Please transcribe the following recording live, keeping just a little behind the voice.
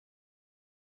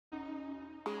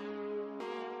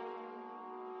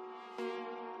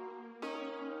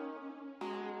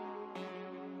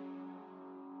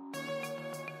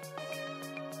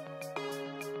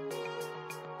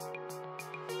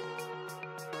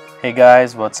Hey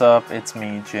guys, what's up? It's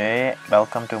me Jay.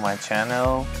 Welcome to my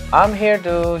channel. I'm here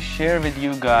to share with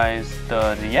you guys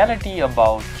the reality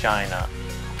about China.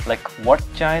 Like what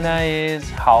China is,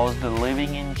 how's the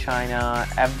living in China,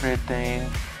 everything.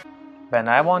 When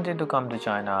I wanted to come to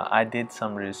China, I did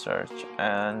some research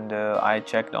and I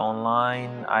checked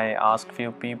online. I asked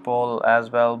few people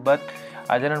as well, but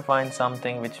I didn't find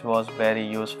something which was very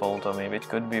useful to me, which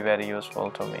could be very useful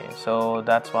to me. So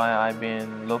that's why I've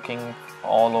been looking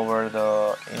all over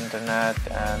the internet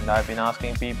and I've been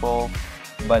asking people,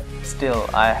 but still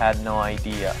I had no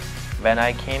idea. When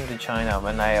I came to China,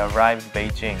 when I arrived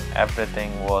Beijing,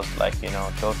 everything was like,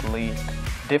 totally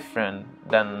different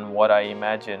than what I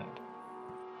imagined.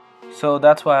 So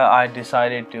that's why I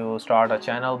decided to start a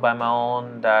channel by my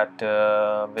own that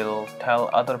will tell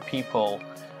other people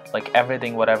like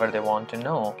everything whatever they want to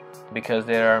know, because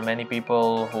there are many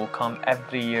people who come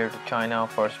every year to China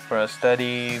for a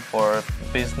study, for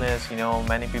business.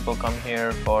 Many people come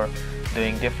here for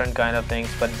doing different kind of things,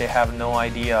 but they have no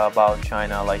idea about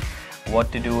China, like what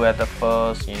to do at the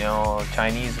first,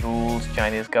 Chinese rules,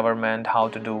 Chinese government, how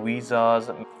to do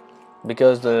visas,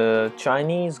 because the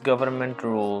Chinese government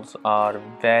rules are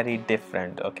very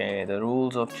different. Okay, the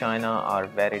rules of China are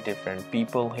very different.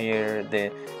 People here,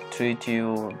 they treat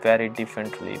you very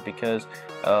differently because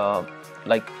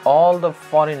like all the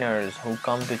foreigners who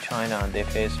come to China, they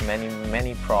face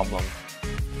many problems.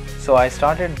 So I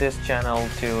started this channel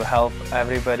to help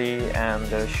everybody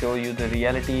and show you the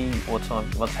reality,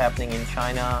 what's happening in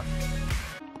China.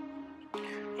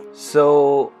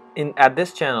 So at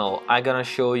this channel I'm gonna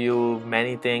show you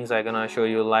many things. I'm gonna show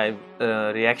you live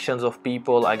reactions of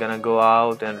people. I'm gonna go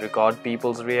out and record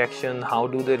people's reaction, how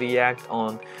do they react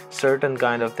on certain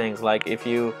kind of things. Like if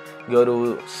you go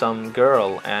to some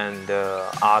girl and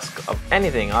ask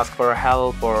anything, ask for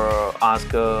help or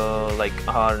ask like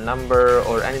her number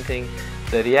or anything,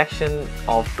 the reaction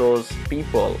of those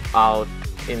people out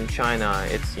in China,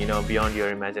 it's beyond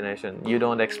your imagination. You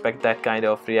don't expect that kind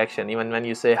of reaction. Even when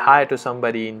you say hi to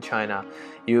somebody in China,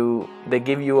 they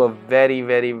give you a very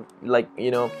like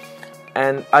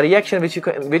and a reaction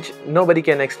which nobody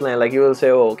can explain. Like you will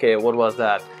say, oh okay, what was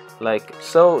that? Like,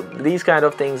 so these kind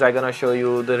of things are gonna show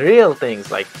you the real things.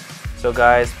 Like, so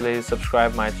guys, please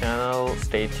subscribe my channel,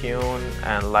 stay tuned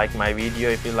and like my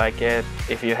video if you like it.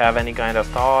 If you have any kind of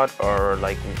thought or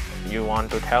like you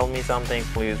want to tell me something,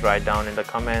 please write down in the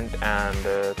comment.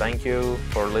 And thank you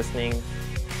for listening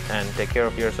and take care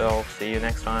of yourself. See you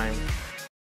next time.